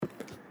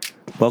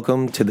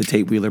Welcome to the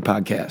Tate Wheeler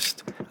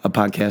Podcast, a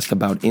podcast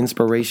about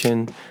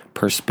inspiration,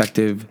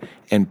 perspective,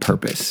 and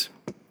purpose.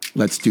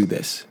 Let's do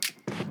this.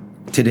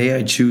 Today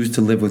I choose to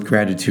live with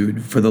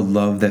gratitude for the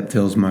love that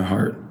fills my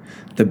heart,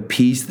 the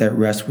peace that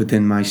rests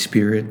within my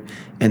spirit,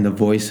 and the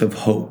voice of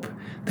hope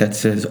that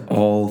says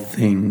all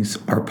things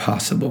are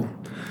possible.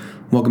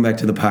 Welcome back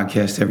to the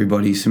podcast,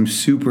 everybody. Some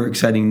super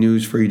exciting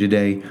news for you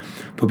today.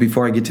 But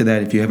before I get to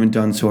that, if you haven't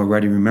done so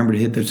already, remember to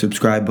hit the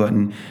subscribe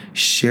button,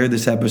 share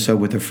this episode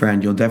with a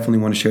friend. You'll definitely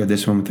want to share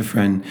this one with a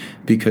friend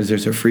because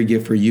there's a free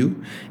gift for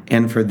you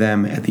and for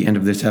them at the end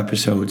of this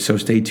episode. So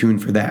stay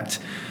tuned for that.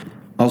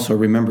 Also,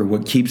 remember,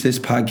 what keeps this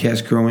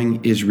podcast growing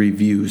is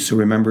reviews. So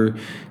remember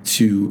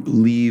to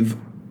leave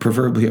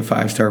preferably a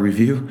 5-star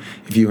review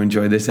if you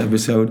enjoy this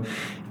episode,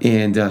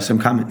 and some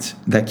comments.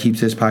 That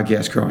keeps this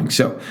podcast growing.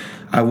 So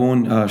I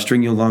won't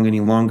string you along any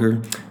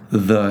longer.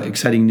 The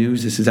exciting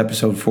news, this is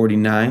episode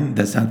 49.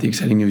 That's not the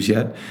exciting news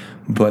yet,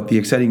 but the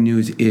exciting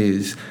news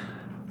is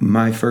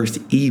my first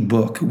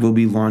ebook will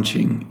be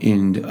launching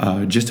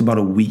in just about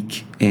a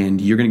week, and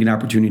you're going to get an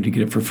opportunity to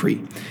get it for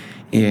free.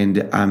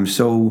 And I'm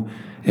so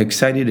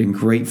excited and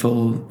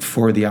grateful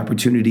for the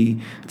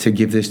opportunity to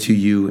give this to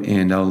you,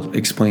 and I'll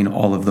explain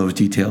all of those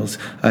details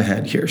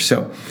ahead here.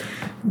 So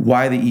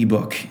why the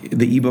ebook?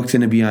 The ebook's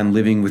going to be on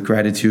living with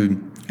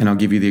gratitude, and I'll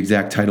give you the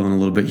exact title in a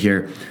little bit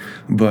here.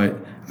 But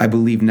I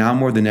believe now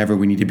more than ever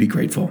we need to be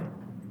grateful.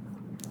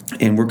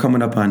 And we're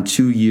coming up on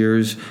 2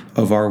 years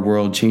of our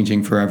world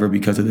changing forever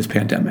because of this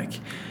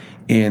pandemic.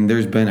 And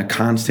there's been a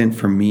constant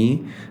for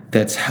me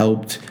that's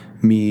helped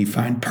me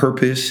find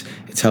purpose.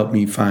 It's helped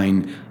me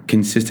find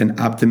consistent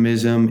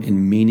optimism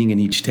and meaning in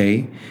each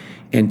day.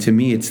 And to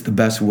me, it's the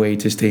best way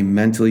to stay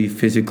mentally,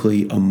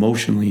 physically,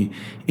 emotionally,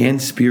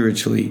 and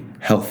spiritually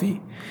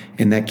healthy.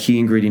 And that key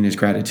ingredient is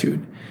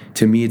gratitude.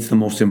 To me, it's the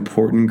most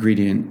important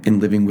ingredient in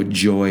living with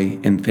joy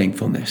and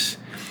thankfulness.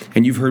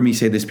 And you've heard me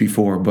say this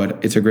before,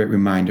 but it's a great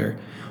reminder.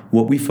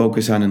 What we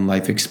focus on in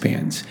life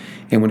expands.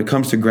 And when it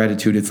comes to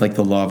gratitude, it's like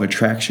the law of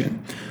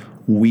attraction.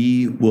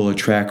 We will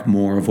attract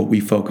more of what we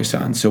focus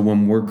on. So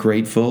when we're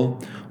grateful,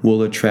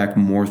 we'll attract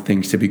more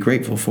things to be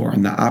grateful for.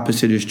 And the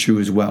opposite is true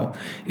as well.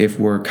 If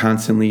we're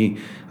constantly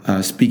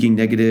speaking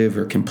negative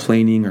or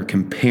complaining or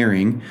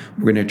comparing,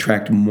 we're going to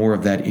attract more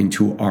of that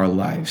into our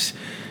lives.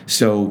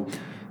 So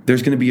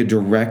there's going to be a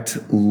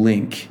direct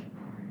link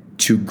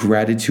to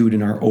gratitude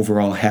and our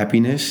overall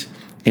happiness.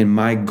 And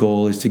my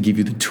goal is to give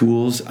you the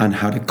tools on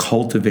how to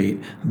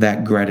cultivate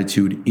that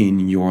gratitude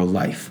in your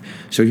life.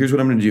 So here's what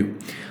I'm going to do.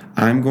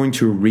 I'm going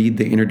to read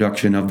the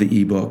introduction of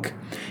the ebook,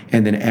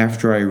 and then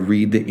after I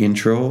read the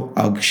intro,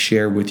 I'll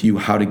share with you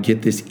how to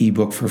get this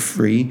ebook for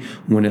free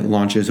when it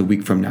launches a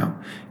week from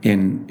now.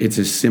 And it's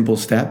a simple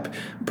step,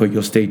 but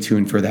you'll stay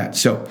tuned for that.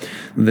 So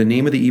the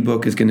name of the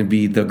ebook is going to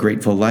be The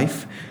Grateful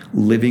Life,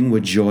 Living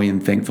with Joy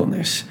and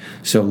Thankfulness.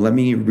 So let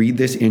me read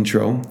this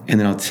intro, and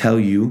then I'll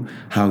tell you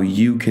how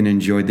you can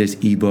enjoy this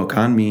ebook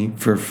on me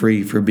for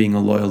free for being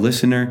a loyal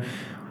listener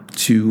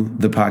to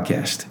the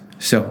podcast.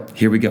 So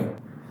here we go.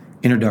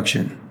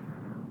 Introduction.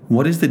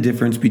 What is the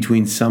difference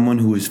between someone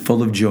who is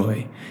full of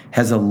joy,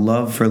 has a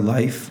love for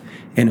life,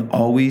 and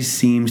always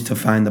seems to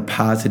find the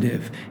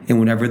positive in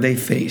whatever they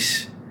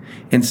face,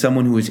 and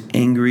someone who is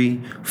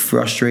angry,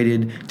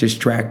 frustrated,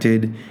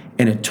 distracted,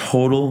 and a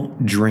total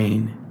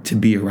drain to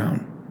be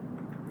around?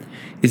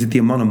 Is it the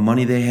amount of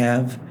money they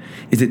have?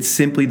 Is it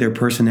simply their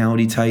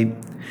personality type?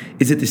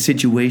 Is it the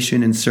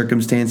situation and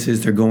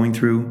circumstances they're going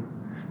through?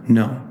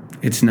 No,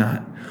 it's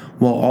not.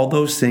 While all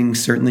those things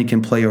certainly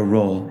can play a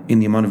role in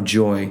the amount of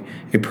joy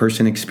a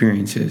person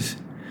experiences,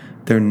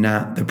 they're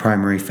not the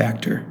primary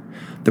factor.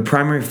 The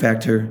primary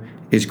factor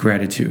is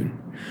gratitude.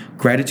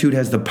 Gratitude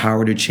has the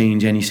power to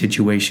change any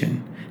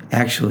situation.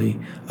 Actually,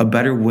 a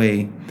better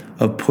way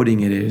of putting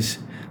it is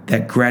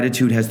that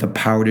gratitude has the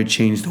power to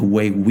change the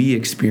way we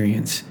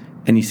experience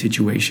any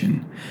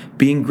situation.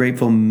 Being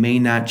grateful may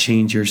not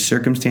change your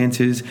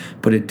circumstances,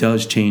 but it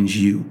does change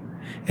you.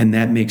 And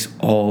that makes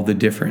all the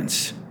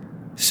difference.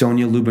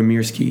 Sonia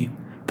Lubomirsky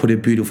put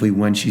it beautifully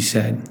when she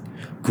said,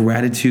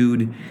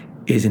 gratitude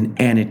is an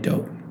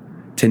antidote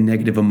to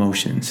negative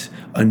emotions,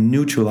 a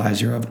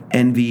neutralizer of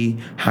envy,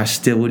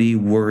 hostility,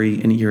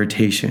 worry, and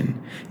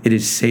irritation. It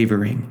is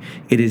savoring.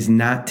 It is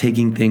not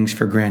taking things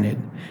for granted.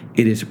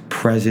 It is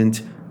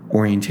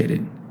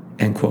present-oriented,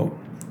 end quote.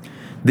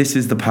 This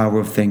is the power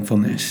of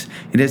thankfulness.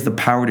 It has the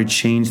power to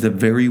change the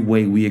very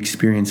way we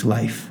experience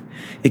life.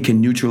 It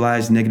can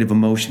neutralize negative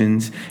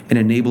emotions and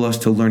enable us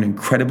to learn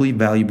incredibly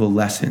valuable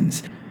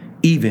lessons,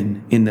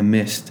 even in the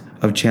midst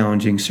of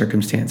challenging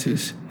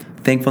circumstances.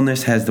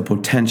 Thankfulness has the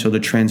potential to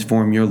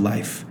transform your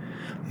life,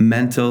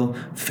 mental,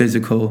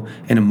 physical,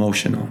 and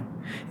emotional.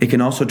 It can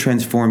also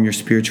transform your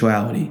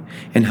spirituality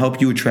and help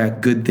you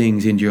attract good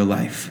things into your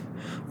life.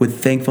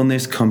 With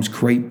thankfulness comes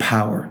great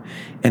power,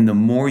 and the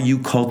more you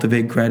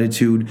cultivate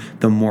gratitude,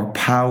 the more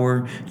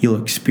power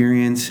you'll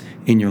experience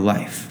in your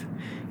life.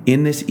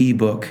 In this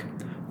ebook,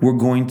 we're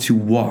going to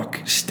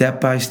walk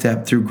step by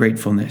step through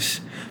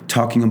gratefulness,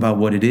 talking about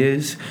what it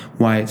is,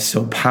 why it's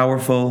so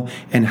powerful,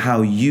 and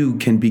how you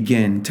can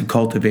begin to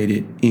cultivate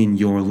it in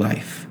your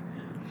life.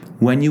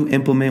 When you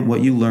implement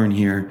what you learn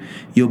here,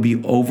 you'll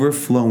be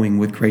overflowing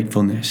with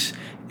gratefulness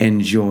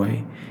and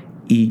joy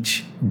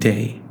each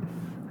day.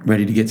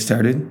 Ready to get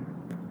started?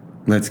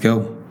 Let's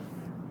go.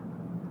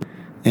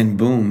 And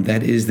boom,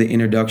 that is the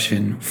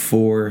introduction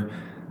for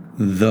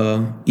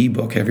the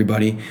ebook,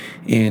 everybody.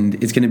 And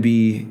it's going to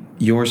be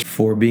yours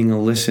for being a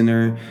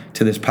listener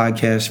to this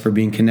podcast, for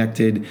being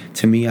connected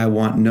to me. I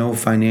want no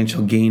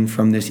financial gain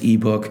from this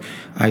ebook.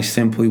 I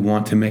simply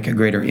want to make a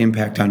greater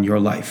impact on your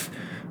life.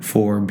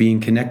 For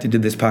being connected to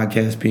this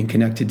podcast, being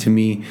connected to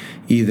me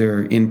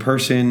either in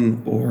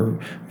person or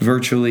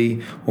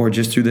virtually or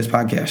just through this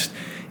podcast.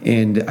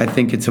 And I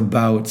think it's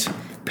about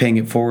paying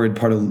it forward.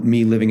 Part of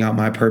me living out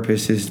my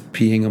purpose is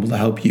being able to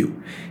help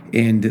you.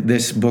 And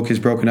this book is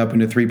broken up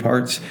into 3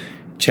 parts.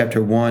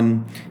 Chapter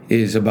 1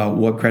 is about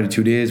what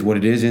gratitude is, what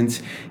it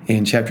isn't.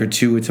 And chapter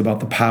 2, it's about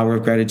the power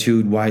of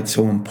gratitude, why it's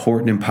so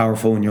important and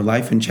powerful in your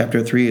life. And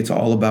chapter 3, it's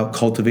all about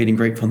cultivating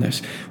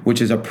gratefulness,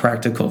 which is a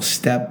practical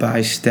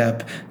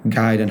step-by-step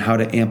guide on how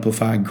to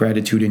amplify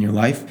gratitude in your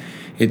life.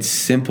 It's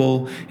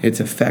simple, it's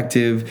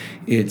effective,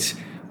 it's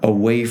a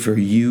way for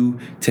you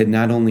to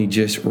not only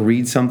just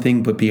read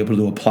something, but be able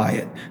to apply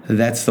it.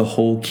 That's the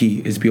whole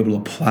key, is be able to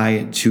apply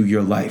it to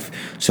your life.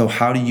 So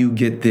how do you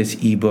get this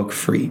ebook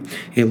free?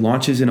 It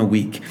launches in a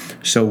week.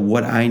 So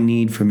what I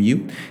need from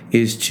you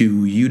is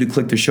you to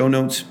click the show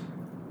notes.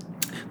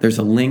 There's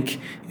a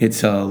link.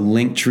 It's a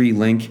Linktree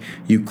link.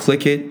 You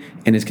click it,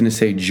 and it's going to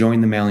say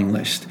join the mailing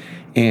list.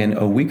 And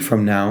a week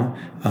from now,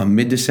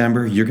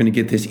 mid-December, you're going to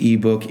get this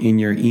ebook in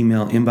your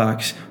email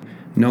inbox.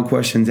 No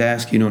questions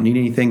asked. You don't need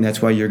anything.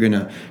 That's why you're going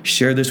to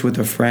share this with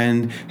a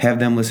friend, have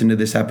them listen to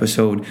this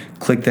episode,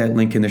 click that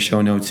link in the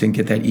show notes, and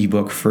get that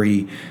ebook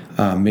free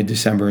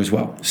mid-December as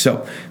well.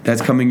 So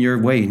that's coming your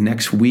way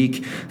next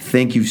week.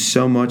 Thank you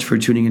so much for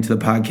tuning into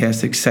the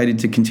podcast. Excited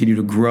to continue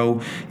to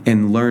grow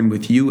and learn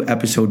with you.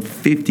 Episode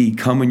 50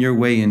 coming your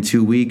way in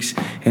 2 weeks,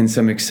 and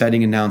some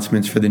exciting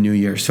announcements for the new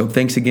year. So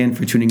thanks again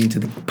for tuning into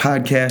the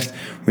podcast.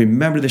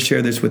 Remember to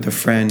share this with a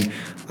friend.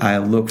 I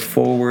look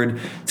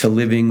forward to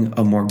living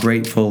a more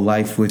grateful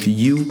life with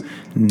you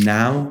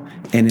now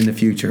and in the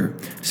future.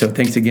 So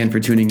thanks again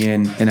for tuning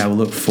in, and I will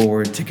look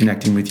forward to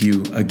connecting with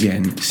you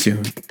again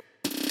soon.